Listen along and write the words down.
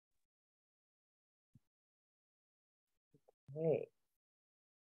Okay,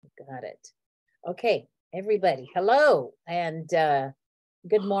 got it. Okay, everybody, hello and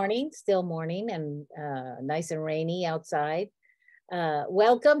good morning, still morning and nice and rainy outside.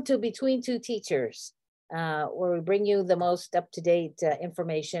 Welcome to Between Two Teachers, where we bring you the most up-to-date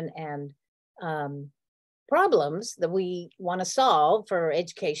information and problems that we want to solve for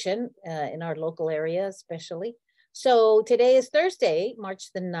education in our local area, especially. So today is Thursday,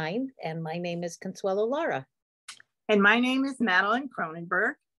 March the 9th, and my name is Consuelo Lara. And my name is Madeline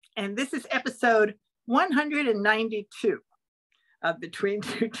Cronenberg, and this is episode 192 of Between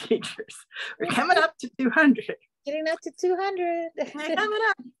Two Teachers. We're coming up to 200. Getting up to 200. Coming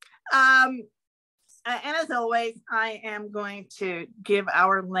up. And as always, I am going to give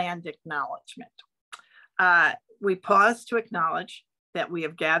our land acknowledgement. We pause to acknowledge that we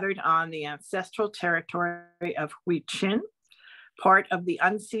have gathered on the ancestral territory of Huichin, part of the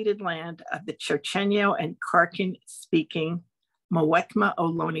unceded land of the Chochenyo and Karkin-speaking Muwekma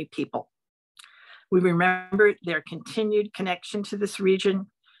Ohlone people. We remember their continued connection to this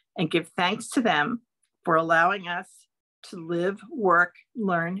region and give thanks to them for allowing us to live, work,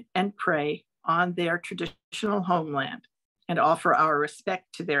 learn, and pray on their traditional homeland, and offer our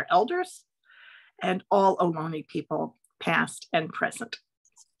respect to their elders and all Ohlone people, past and present.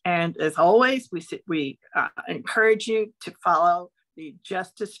 And as always, we encourage you to follow the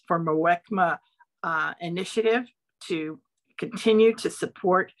Justice for Muwekma initiative to continue to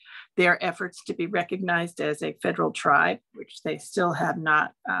support their efforts to be recognized as a federal tribe, which they still have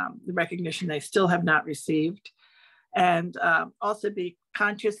not, the recognition they still have not received. And also be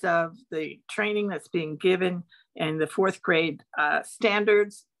conscious of the training that's being given in the fourth grade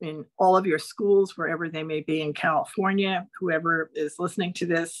standards in all of your schools, wherever they may be in California. Whoever is listening to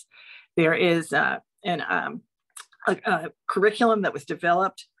this, there is a curriculum that was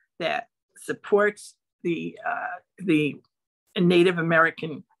developed that supports the Native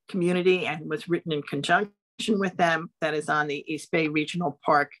American community and was written in conjunction with them, that is on the East Bay Regional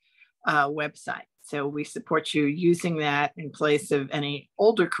Park website. So we support you using that in place of any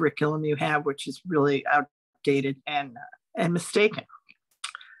older curriculum you have, which is really outdated and mistaken.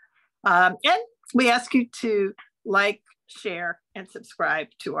 And we ask you to like, share, and subscribe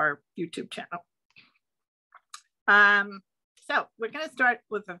to our YouTube channel. So we're going to start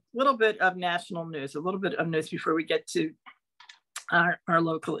with a little bit of national news, before we get to our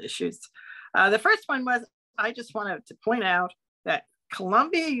local issues. The first one was, I just wanted to point out that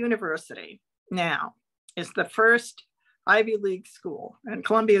Columbia University now is the first Ivy League school, and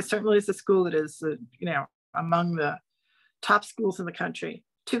Columbia certainly is a school that is, among the top schools in the country,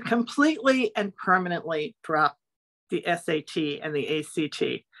 to completely and permanently drop the SAT and the ACT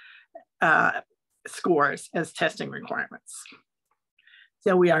scores as testing requirements.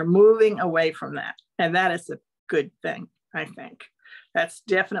 So we are moving away from that, and that is a good thing, I think. That's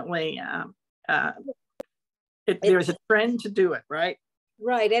definitely, there's a trend to do it, right?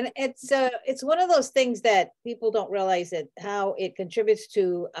 Right, and it's one of those things that people don't realize how it contributes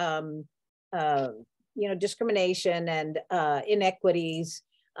to discrimination and inequities.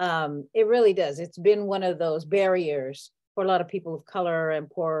 It really does. It's been one of those barriers for a lot of people of color and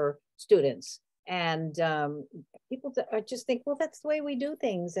poor students. And people are just think, well, that's the way we do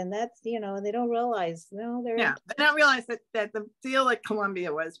things, and that's and they don't realize they don't realize that the deal at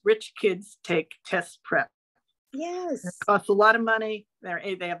Columbia was rich kids take test prep. Yes. It costs a lot of money.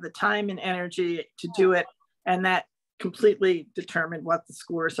 They have the time and energy to do it. And that completely determined what the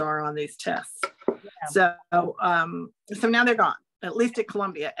scores are on these tests. Yeah. So now they're gone, at least at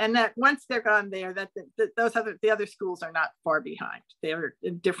Columbia. And that once they're gone there, the other schools are not far behind. They're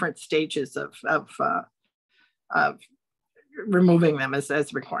in different stages of removing them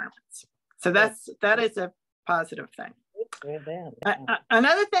as requirements. So that is a positive thing.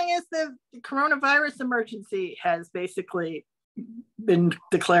 Another thing is the coronavirus emergency has basically been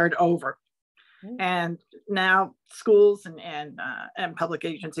declared over. And now schools and public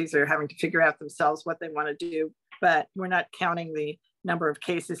agencies are having to figure out themselves what they want to do, but we're not counting the number of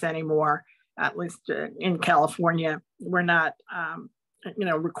cases anymore, at least in California. We're not,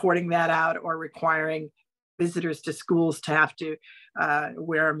 recording that out or requiring visitors to schools to have to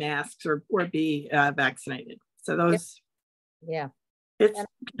wear masks or be vaccinated. So those... Yeah, it's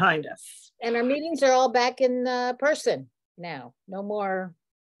behind us. And our meetings are all back in person now. No more,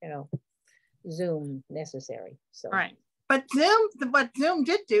 Zoom necessary. So right, but what Zoom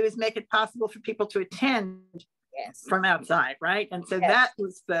did do is make it possible for people to attend from outside, right? And so that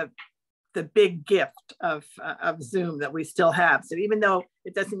was the big gift of Zoom that we still have. So even though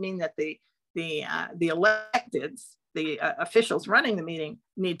it doesn't mean that the electeds the officials running the meeting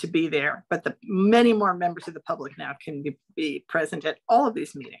need to be there, but the many more members of the public now can be present at all of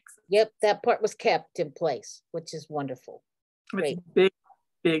these meetings. Yep, that part was kept in place, which is wonderful. Great. It's a big,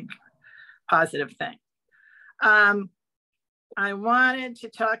 big positive thing. I wanted to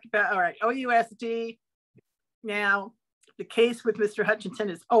talk about, all right, OUSD. Now, the case with Mr. Hutchinson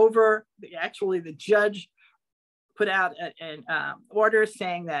is over. Actually, the judge put out an order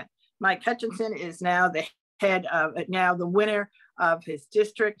saying that Mike Hutchinson is now the head of, now the winner of his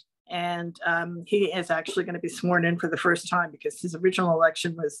district. And he is actually going to be sworn in for the first time because his original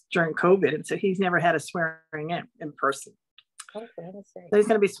election was during COVID. And so he's never had a swearing in person. Oh, for heaven's sake. So he's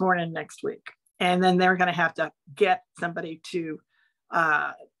going to be sworn in next week. And then they're going to have to get somebody to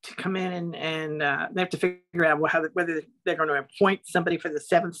come in and they have to figure out whether they're going to appoint somebody for the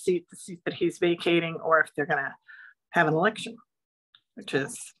 7th seat, the seat that he's vacating, or if they're going to have an election, which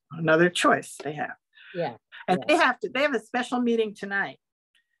is another choice they have. Yeah. And they have a special meeting tonight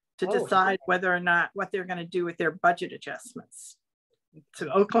to decide whether or not what they're going to do with their budget adjustments.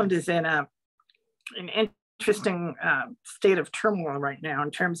 So Oakland is in an interesting state of turmoil right now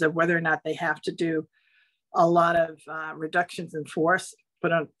in terms of whether or not they have to do a lot of reductions in force,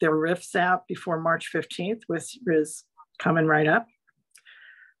 put on their RIFs out before March 15th, which is coming right up,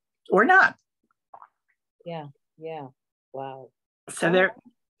 or not. Yeah, yeah, wow. So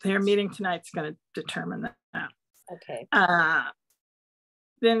their meeting tonight's going to determine that. Okay.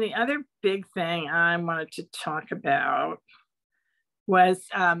 Then the other big thing I wanted to talk about was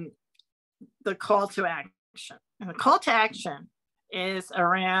the call to action. And the call to action is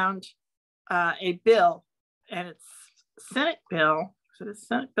around a bill, and it's Senate bill. Is it a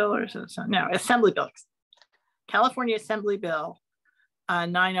Senate bill or is it no, Assembly bill. California Assembly Bill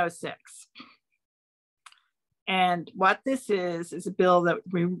 906. And what this is a bill that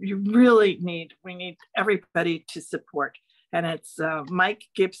we need everybody to support. And it's Mike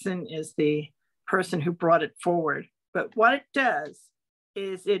Gibson is the person who brought it forward. But what it does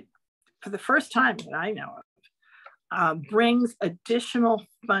is it, for the first time that I know of, brings additional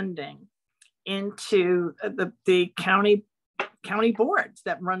funding into the county boards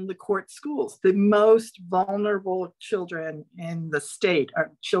that run the court schools. The most vulnerable children in the state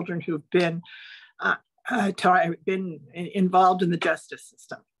are children who've been involved in the justice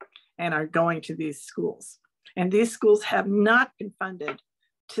system and are going to these schools. And these schools have not been funded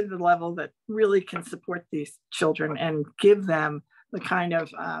to the level that really can support these children and give them the kind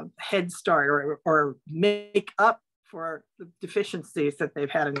of head start or make up for the deficiencies that they've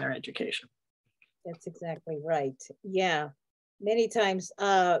had in their education. That's exactly right. Yeah, many times,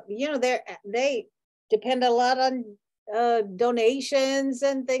 they depend a lot on donations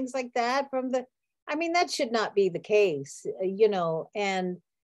and things like that from the, I mean, that should not be the case, and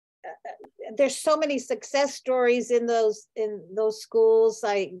there's so many success stories in those schools.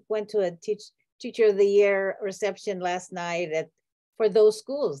 I went to a Teacher of the Year reception last night for those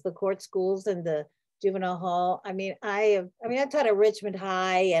schools, the court schools and the juvenile hall. I mean, I taught at Richmond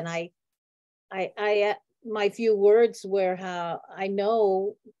High, and I my few words were how I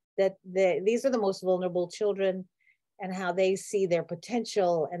know that these are the most vulnerable children, and how they see their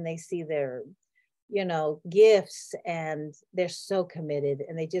potential and they see their gifts, and they're so committed,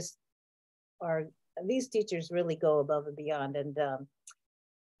 and they just are. These teachers really go above and beyond,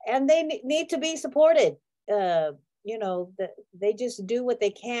 and they need to be supported. They just do what they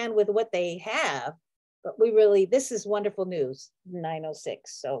can with what they have. But this is wonderful news,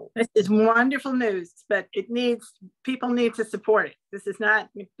 906. So this is wonderful news, but people need to support it. This is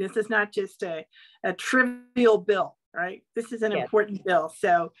not just a trivial bill, right? This is an important bill.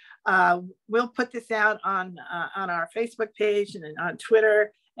 So we'll put this out on our Facebook page and on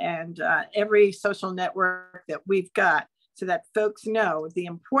Twitter and every social network that we've got, so that folks know the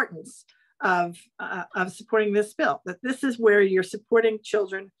importance of supporting this bill. That this is where you're supporting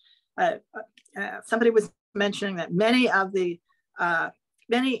children. Somebody was mentioning that many of the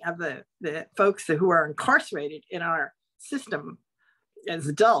folks who are incarcerated in our system as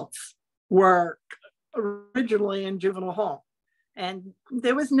adults were originally in juvenile hall, and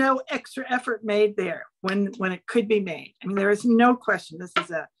there was no extra effort made there when it could be made. I mean, there is no question this is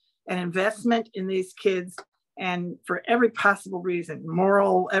an investment in these kids, and for every possible reason,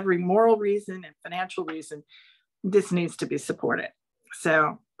 every moral reason and financial reason, this needs to be supported.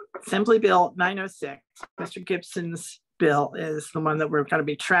 So Assembly Bill 906, Mr. Gibson's bill, is the one that we're going to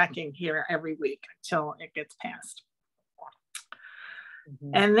be tracking here every week until it gets passed.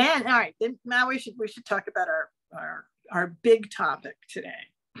 Mm-hmm. And then, all right, then now we should talk about our big topic today.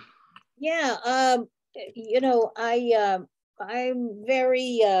 Yeah, I'm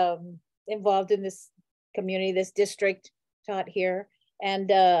very involved in this community, this district taught here.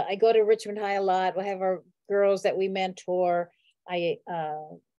 And I go to Richmond High a lot. We have our girls that we mentor. I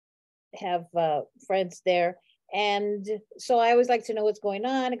have friends there. And so I always like to know what's going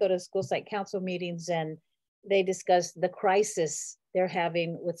on. I go to school site council meetings and they discuss the crisis they're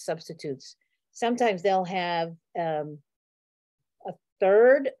having with substitutes. Sometimes they'll have a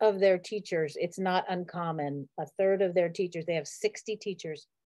third of their teachers, it's not uncommon, a third of their teachers, they have 60 teachers,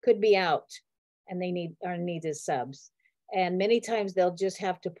 could be out and they are needed subs. And many times they'll just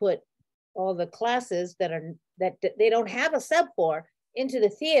have to put all the classes that they don't have a sub for into the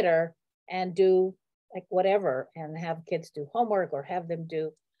theater and do like whatever, and have kids do homework or have them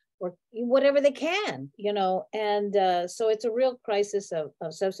do or whatever they can, you know. And so it's a real crisis of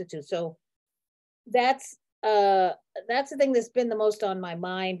substitutes. So that's the thing that's been the most on my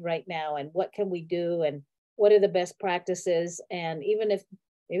mind right now. And what can we do? And what are the best practices? And even if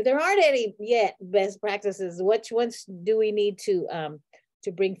maybe there aren't any yet best practices, which ones do we need to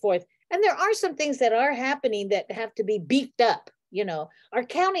bring forth? And there are some things that are happening that have to be beefed up. You know, our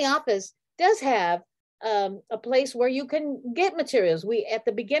county office does have a place where you can get materials. At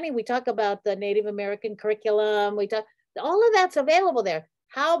the beginning, we talk about the Native American curriculum. We talk, all of that's available there.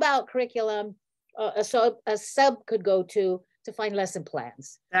 How about curriculum? A sub could go to find lesson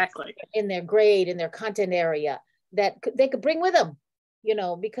plans. Exactly. In their grade, in their content area that they could bring with them, you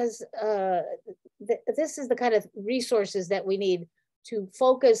know, because this is the kind of resources that we need to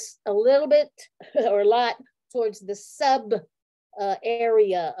focus a little bit or a lot towards the sub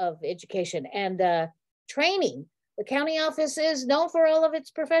area of education and training. The county office is known for all of its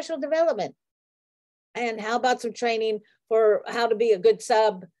professional development. And how about some training for how to be a good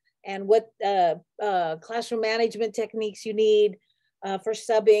sub and what classroom management techniques you need for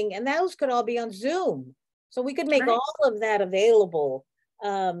subbing. And those could all be on Zoom. So we could make all of that available.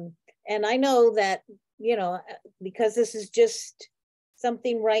 And I know that, you know, because this is just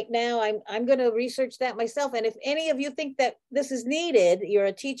something right now, I'm going to research that myself. And if any of you think that this is needed, you're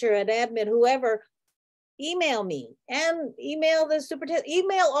a teacher, an admin, whoever, email me and email the superintendent,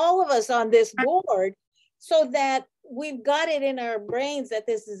 email all of us on this board so that we've got it in our brains that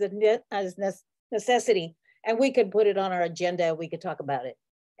this is a necessity and we could put it on our agenda. We could talk about it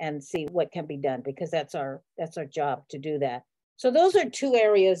and see what can be done, because that's our job to do that. So those are two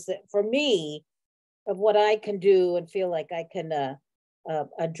areas that for me of what I can do and feel like I can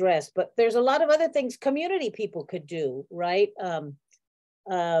address. But there's a lot of other things community people could do, right?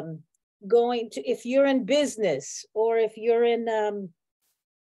 Going to, if you're in business or if you're in,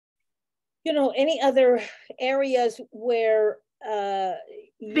 you know, any other areas where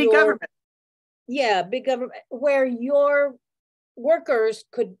big government. Yeah, big government, where your workers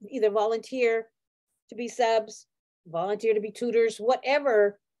could either volunteer to be subs, volunteer to be tutors,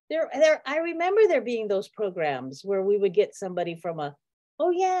 whatever. I remember there being those programs where we would get somebody from oh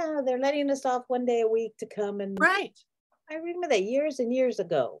yeah, they're letting us off one day a week to come and. Right. I remember that years and years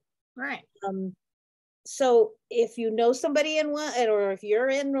ago. Right. So if you know somebody in one, or if you're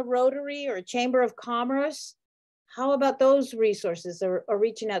in a Rotary or a Chamber of Commerce, how about those resources or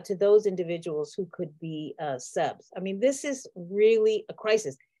reaching out to those individuals who could be subs? I mean, this is really a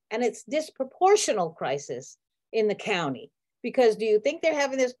crisis, and it's disproportional crisis in the county, because do you think they're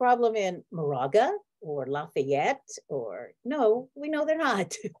having this problem in Moraga or Lafayette? Or no, we know they're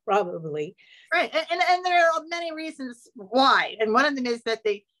not, probably. Right, and there are many reasons why, and one of them is that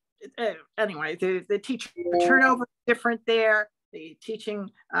anyway, the teacher turnover is different there. The teaching,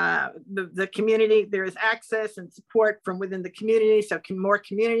 the community, there is access and support from within the community. So more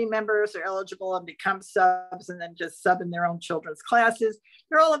community members are eligible and become subs and then just sub in their own children's classes.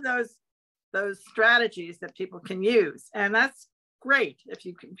 There are all of those strategies that people can use. And that's great if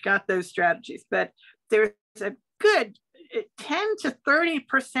you got those strategies. But there's a good 10 to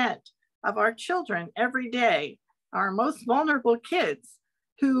 30% of our children every day, our most vulnerable kids,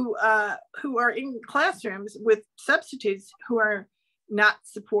 who are in classrooms with substitutes who are not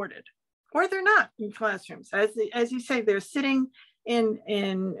supported, or they're not in classrooms. As you say, they're sitting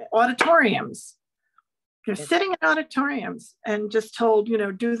in auditoriums. They're sitting in auditoriums and just told, you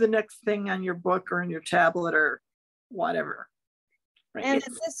know, do the next thing on your book or in your tablet or whatever. Right? And at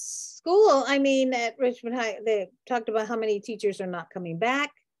this school, I mean, at Richmond High, they talked about how many teachers are not coming back.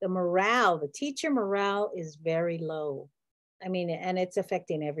 The teacher morale is very low. I mean, and it's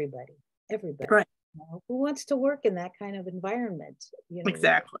affecting everybody. Right. You know, who wants to work in that kind of environment? You know?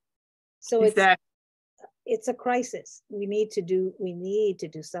 Exactly. So it's a crisis. We need to do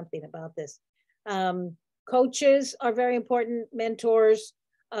something about this. Coaches are very important, mentors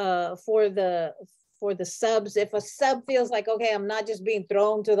for the subs. If a sub feels like, okay, I'm not just being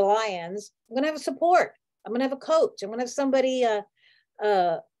thrown to the lions, I'm gonna have support. I'm gonna have a coach. I'm gonna have somebody,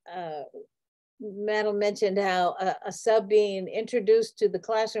 Madeline mentioned how a sub being introduced to the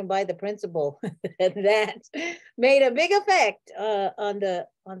classroom by the principal, and that made a big effect on the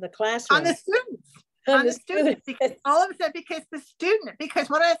classroom. On the students. On the students. Because all of a sudden, because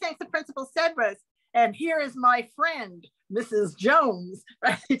one of the things the principal said was, and here is my friend, Mrs. Jones,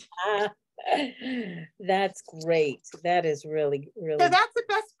 right? That's great. That is really, really. So that's the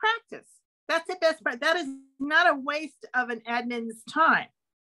best practice. That's the best part. That is not a waste of an admin's time.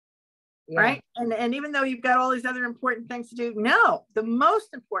 Yeah. Right. And even though you've got all these other important things to do, no, the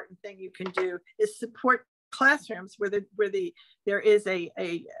most important thing you can do is support classrooms where there is a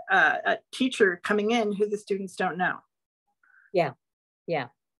teacher coming in who the students don't know. Yeah. Yeah,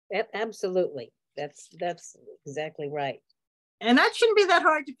 absolutely. That's exactly right. And that shouldn't be that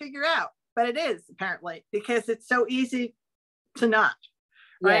hard to figure out, but it is apparently, because it's so easy to not,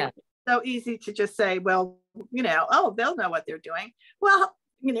 right? Yeah. So easy to just say, well, oh, they'll know what they're doing. Well,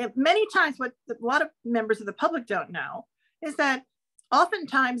 many times what a lot of members of the public don't know is that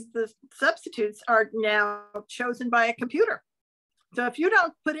oftentimes the substitutes are now chosen by a computer. So if you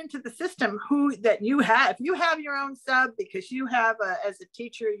don't put into the system if you have your own sub because you have as a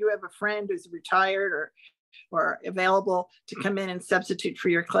teacher, you have a friend who's retired or available to come in and substitute for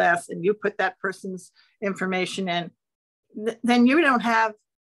your class, and you put that person's information in, then you don't have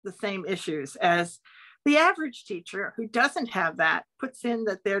the same issues as the average teacher who doesn't have that, puts in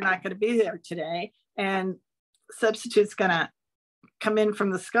that they're not going to be there today, and substitute's going to come in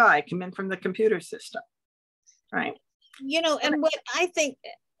from the sky, come in from the computer system, right? And what I think,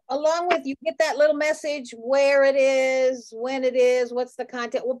 along with, you get that little message, where it is, when it is, what's the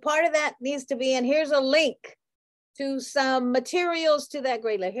content. Well, part of that needs to be, and here's a link to some materials to that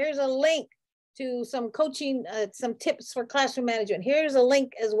grade level. Here's a link to some coaching, some tips for classroom management. Here's a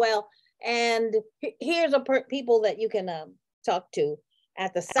link as well. And here's people that you can talk to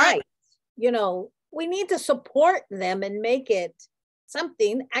at the site. We need to support them and make it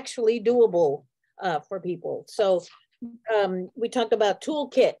something actually doable for people. So we talked about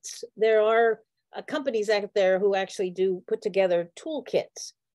toolkits. There are companies out there who actually do put together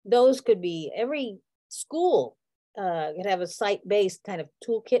toolkits. Those could be, every school could have a site-based kind of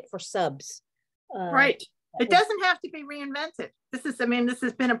toolkit for subs. Right. It doesn't have to be reinvented. This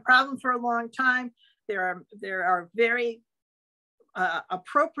has been a problem for a long time. There are very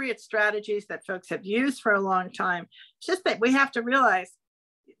appropriate strategies that folks have used for a long time. It's just that we have to realize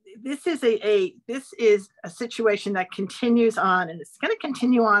this is a situation that continues on, and it's going to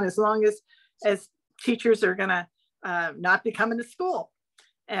continue on as long as teachers are going to not be coming to school,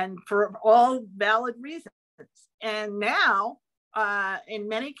 and for all valid reasons. And now, in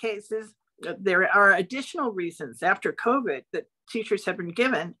many cases, there are additional reasons after COVID that teachers have been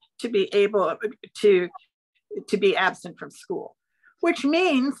given to be able to be absent from school, which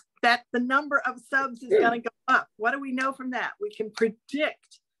means that the number of subs is going to go up. What do we know from that? We can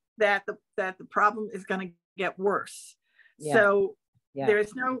predict that the problem is going to get worse. Yeah. So there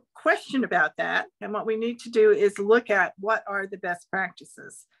is no question about that. And what we need to do is look at what are the best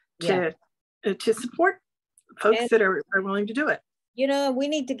practices to support folks that are willing to do it. We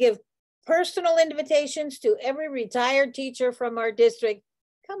need to give personal invitations to every retired teacher from our district.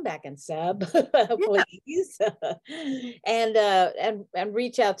 Come back and sub, please, and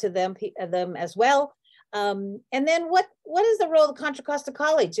reach out to them as well. And then what is the role of Contra Costa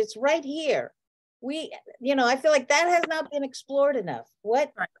College? It's right here. I feel like that has not been explored enough.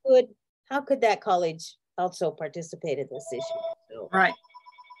 How could that college also participate in this issue? So, right.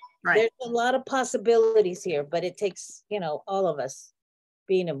 There's a lot of possibilities here, but it takes, all of us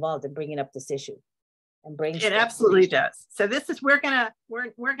being involved in bringing up this issue and bringing it absolutely does. So we're gonna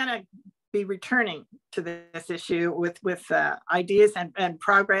be returning to this issue with ideas and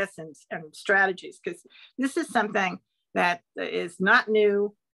progress and strategies, because this is something that is not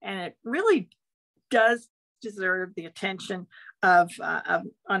new, and it really does deserve the attention of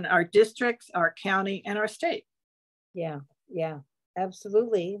on our districts, our county, and our state. Yeah,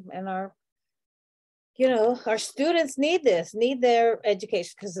 absolutely. And our students need their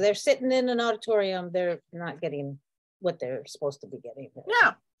education, because they're sitting in an auditorium, they're not getting what they're supposed to be getting.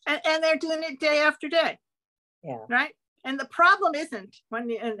 Yeah, and they're doing it day after day. Yeah. Right. And the problem isn't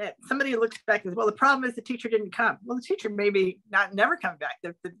and somebody looks back and says, well, the problem is the teacher didn't come. Well, the teacher maybe never come back.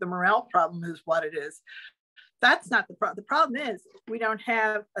 The morale problem is what it is. That's not the problem. The problem is we don't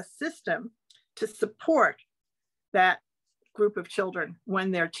have a system to support that group of children when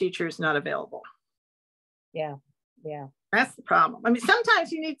their teacher is not available. Yeah. That's the problem.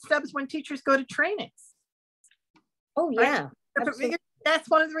 Sometimes you need subs when teachers go to trainings. Oh, yeah. Right? That's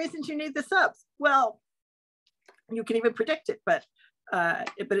one of the reasons you need the subs. Well, you can even predict it, but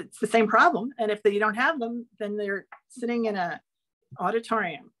it's the same problem. And if you don't have them, then they're sitting in a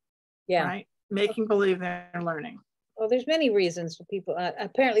auditorium, right? Making believe they're learning. Well, there's many reasons for people.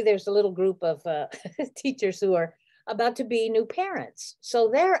 Apparently there's a little group of teachers who are about to be new parents. So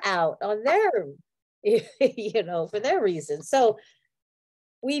they're out on their, for their reasons. So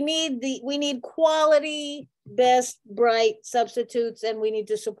we need quality, best, bright substitutes, and we need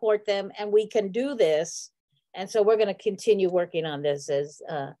to support them, and we can do this. And so we're going to continue working on this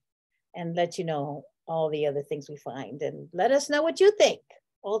and let you know all the other things we find, and let us know what you think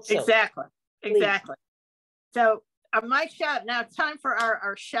also. Exactly. So my shout, now it's time for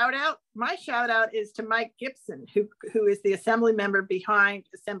our shout out. My shout out is to Mike Gibson, who is the assembly member behind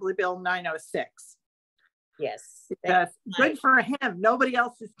Assembly Bill 906. Yes. Good for him. Nobody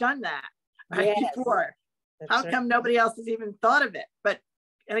else has done that before. How come nobody else has even thought of it? But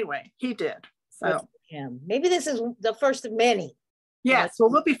anyway, he did. So maybe this is the first of many. Yes, well,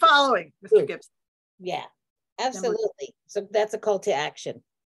 we'll be following Mr. Gibson. Yeah, absolutely. So that's a call to action.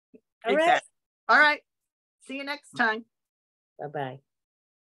 All right. See you next time. Bye-bye.